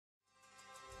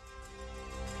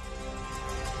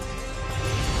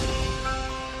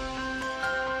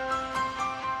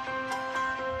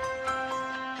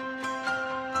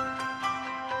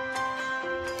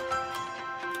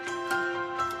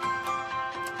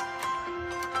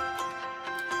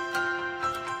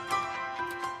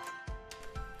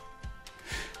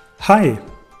Hi,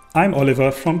 I'm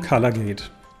Oliver from ColorGATE.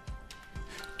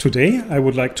 Today I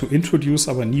would like to introduce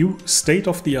our new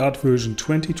state-of-the-art version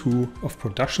 22 of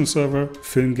Productionserver,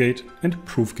 FilmGate and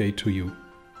ProofGate to you.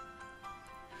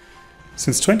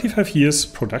 Since 25 years,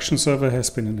 Productionserver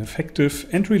has been an effective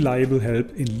and reliable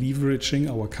help in leveraging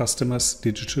our customers'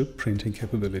 digital printing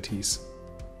capabilities.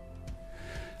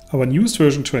 Our newest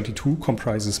version 22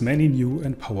 comprises many new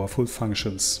and powerful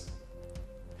functions.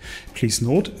 Please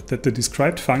note that the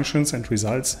described functions and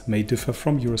results may differ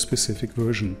from your specific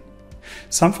version.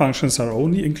 Some functions are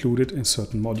only included in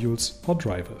certain modules or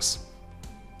drivers.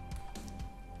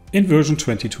 In version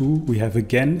 22, we have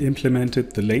again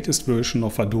implemented the latest version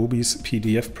of Adobe's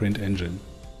PDF Print Engine.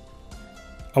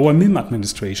 Our MIM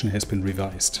administration has been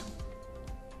revised.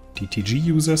 DTG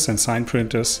users and sign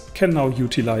printers can now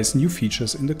utilize new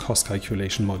features in the cost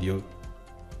calculation module.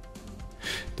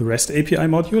 The REST API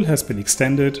module has been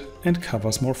extended and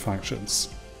covers more functions.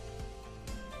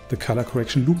 The color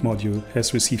correction loop module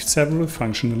has received several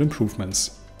functional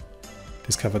improvements.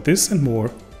 Discover this and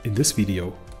more in this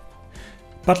video.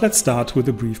 But let's start with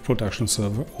a brief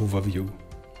Productionserver overview.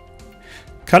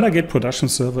 ColorGATE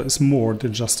Productionserver is more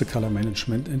than just a color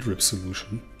management and RIP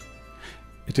solution.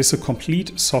 It is a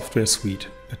complete software suite,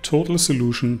 a total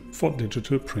solution for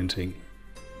digital printing.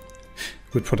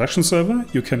 With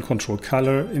Productionserver, you can control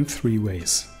color in three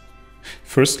ways.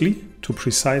 Firstly, to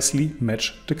precisely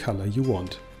match the color you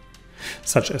want,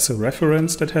 such as a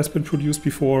reference that has been produced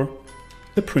before,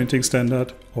 a printing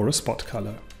standard, or a spot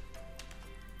color.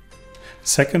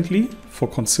 Secondly, for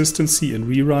consistency in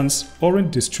reruns or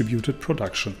in distributed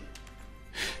production.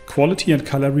 Quality and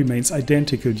color remains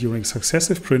identical during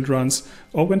successive print runs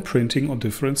or when printing on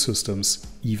different systems,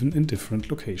 even in different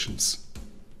locations.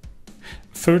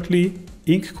 Thirdly,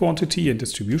 ink quantity and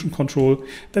distribution control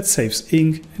that saves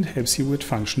ink and helps you with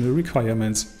functional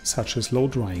requirements such as low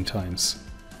drying times.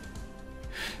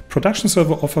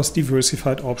 Productionserver offers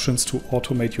diversified options to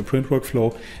automate your print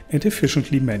workflow and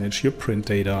efficiently manage your print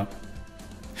data.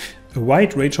 A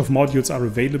wide range of modules are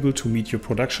available to meet your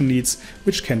production needs,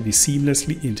 which can be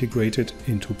seamlessly integrated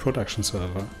into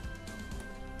Productionserver.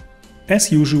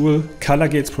 As usual,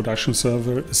 ColorGATE's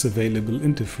Productionserver is available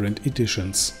in different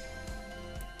editions.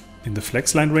 In the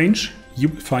FlexLine range, you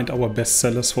will find our best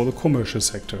sellers for the commercial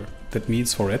sector, that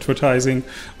means for advertising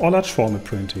or large format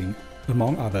printing,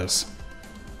 among others.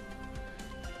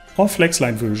 All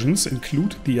FlexLine versions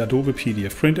include the Adobe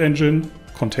PDF Print Engine,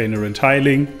 container and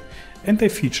tiling, and they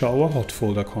feature our hot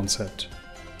folder concept.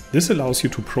 This allows you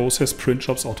to process print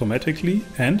jobs automatically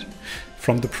and,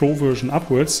 from the Pro version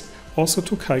upwards, also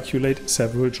to calculate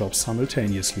several jobs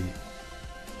simultaneously.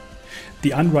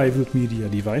 The unrivaled media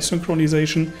device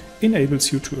synchronization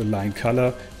enables you to align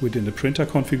color within the printer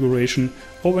configuration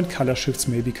or when color shifts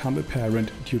may become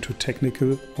apparent due to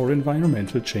technical or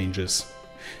environmental changes.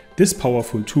 This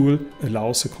powerful tool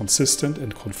allows a consistent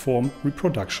and conform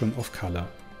reproduction of color.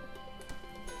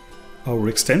 Our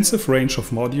extensive range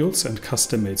of modules and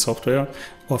custom-made software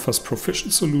offers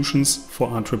proficient solutions for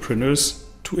entrepreneurs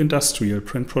to industrial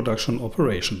print production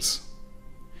operations.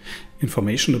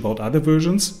 Information about other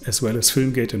versions, as well as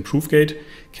FilmGate and ProofGate,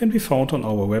 can be found on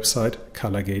our website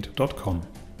colorgate.com.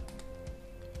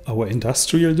 Our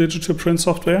industrial digital print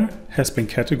software has been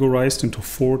categorized into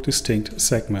 4 distinct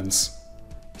segments: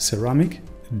 ceramic,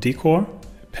 decor,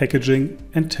 packaging,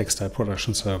 and textile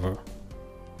Productionserver.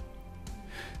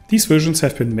 These versions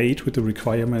have been made with the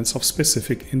requirements of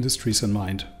specific industries in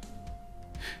mind.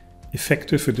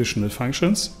 Effective additional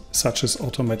functions, such as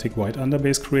automatic white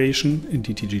underbase creation in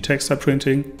DTG textile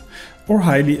printing, or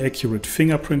highly accurate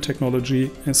fingerprint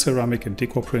technology in ceramic and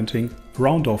decor printing,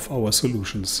 round off our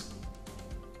solutions.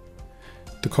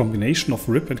 The combination of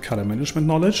RIP and color management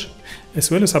knowledge,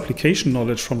 as well as application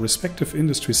knowledge from respective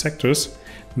industry sectors,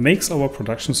 makes our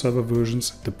Productionserver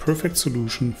versions the perfect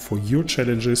solution for your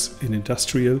challenges in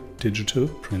industrial digital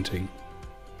printing.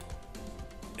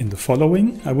 In the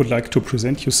following, I would like to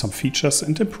present you some features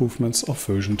and improvements of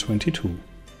version 22.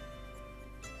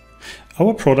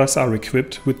 Our products are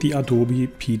equipped with the Adobe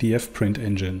PDF Print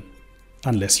Engine,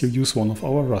 unless you use one of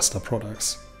our raster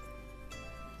products.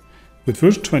 With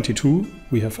version 22,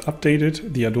 we have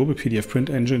updated the Adobe PDF Print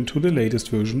Engine to the latest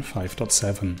version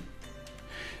 5.7.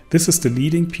 This is the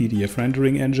leading PDF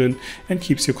rendering engine and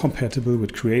keeps you compatible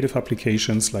with creative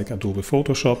applications like Adobe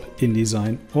Photoshop,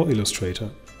 InDesign or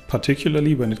Illustrator,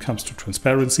 particularly when it comes to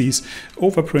transparencies,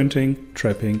 overprinting,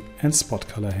 trapping and spot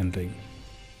color handling.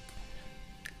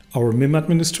 Our MIM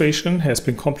administration has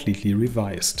been completely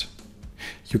revised.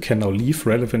 You can now leave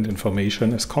relevant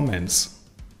information as comments.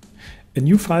 A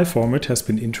new file format has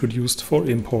been introduced for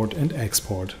import and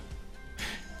export.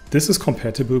 This is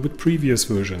compatible with previous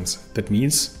versions. That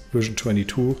means version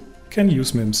 22 can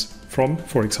use MIMs from,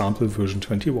 for example, version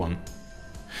 21.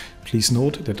 Please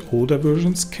note that older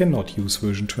versions cannot use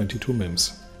version 22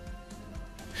 MIMs.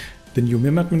 The new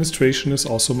MIM administration is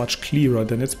also much clearer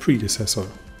than its predecessor.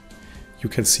 You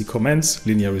can see comments,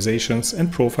 linearizations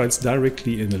and profiles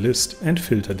directly in a list and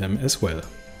filter them as well.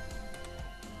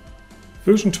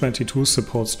 Version 22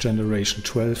 supports Generation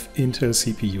 12 Intel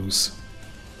CPUs.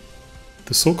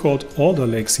 The so-called Alder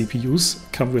Lake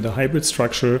CPUs come with a hybrid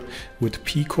structure with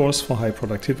P cores for high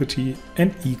productivity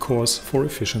and E cores for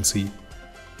efficiency.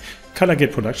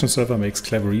 ColorGATE Productionserver makes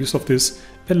clever use of this,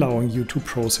 allowing you to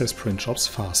process print jobs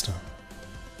faster.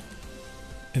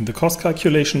 In the cost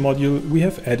calculation module, we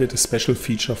have added a special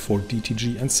feature for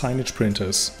DTG and signage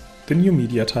printers, the new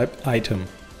media type item.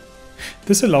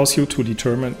 This allows you to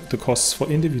determine the costs for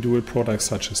individual products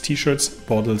such as t-shirts,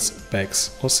 bottles,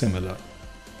 bags or similar.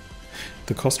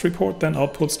 The cost report then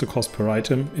outputs the cost per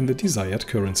item in the desired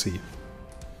currency.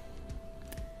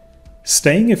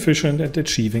 Staying efficient and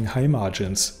achieving high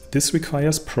margins. This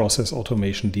requires process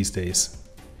automation these days.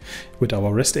 With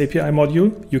our REST API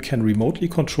module, you can remotely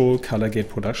control ColorGATE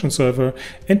Productionserver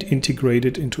and integrate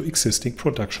it into existing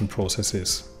production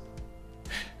processes.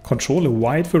 Control a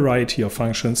wide variety of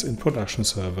functions in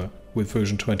Productionserver. With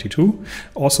version 22,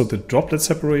 also the droplet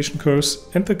separation curves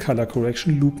and the color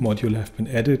correction loop module have been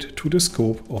added to the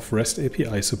scope of REST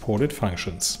API supported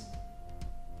functions.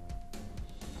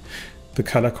 The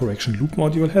color correction loop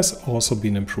module has also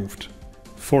been improved.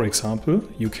 For example,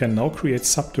 you can now create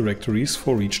subdirectories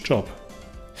for each job.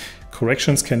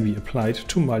 Corrections can be applied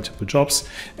to multiple jobs,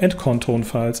 and contone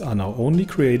files are now only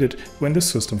created when the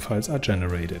system files are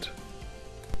generated.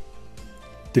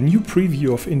 The new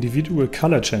preview of individual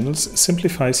color channels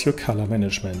simplifies your color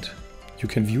management. You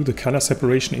can view the color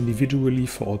separation individually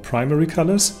for all primary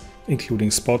colors,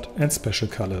 including spot and special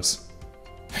colors.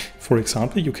 For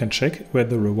example, you can check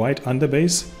whether a white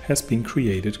underbase has been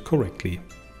created correctly.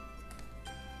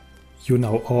 You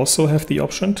now also have the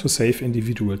option to save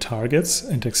individual targets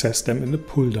and access them in the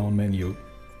pull-down menu.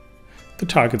 The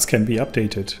targets can be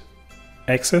updated.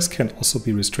 Access can also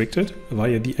be restricted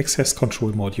via the access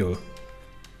control module.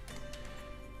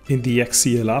 In the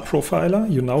XCLR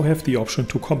profiler, you now have the option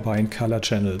to combine color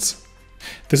channels.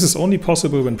 This is only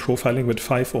possible when profiling with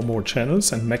 5 or more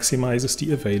channels and maximizes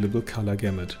the available color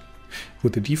gamut.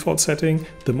 With the default setting,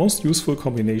 the most useful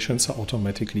combinations are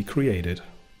automatically created.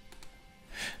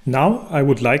 Now I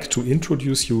would like to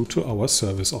introduce you to our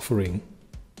service offering.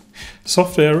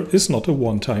 Software is not a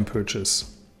one-time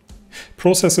purchase.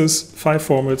 Processes, file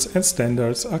formats and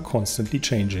standards are constantly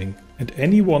changing, and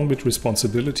anyone with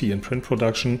responsibility in print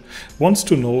production wants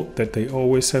to know that they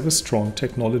always have a strong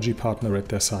technology partner at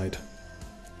their side.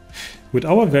 With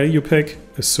our Value Pack,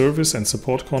 a service and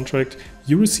support contract,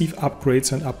 you receive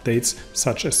upgrades and updates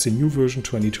such as the new version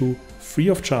 22 free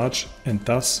of charge and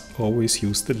thus always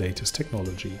use the latest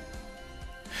technology.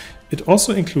 It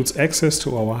also includes access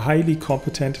to our highly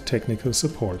competent technical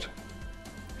support.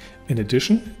 In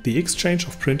addition, the exchange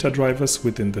of printer drivers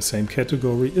within the same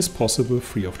category is possible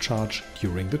free of charge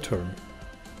during the term.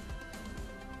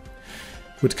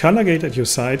 With ColorGATE at your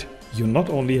side, you not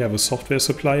only have a software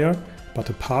supplier, but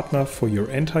a partner for your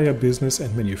entire business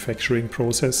and manufacturing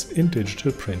process in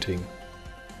digital printing.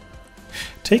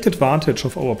 Take advantage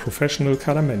of our professional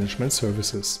color management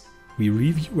services. We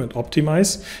review and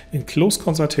optimize, in close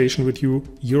consultation with you,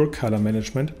 your color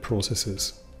management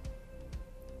processes.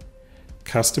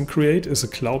 Custom Create is a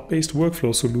cloud-based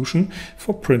workflow solution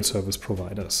for print service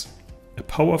providers. A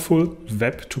powerful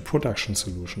web-to-production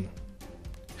solution.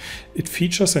 It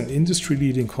features an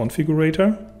industry-leading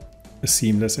configurator, a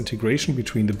seamless integration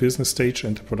between the business stage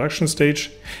and the production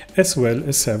stage, as well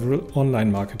as several online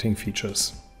marketing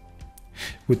features.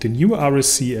 With the new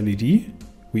RSC LED,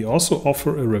 we also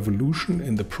offer a revolution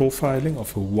in the profiling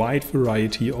of a wide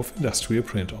variety of industrial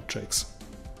print objects.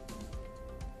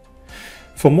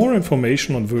 For more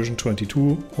information on version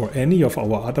 22 or any of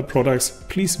our other products,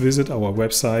 please visit our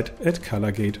website at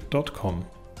colorgate.com.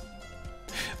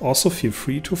 Also feel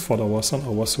free to follow us on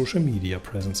our social media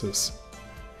presences.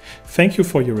 Thank you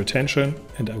for your attention,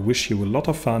 and I wish you a lot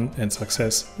of fun and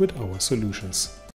success with our solutions.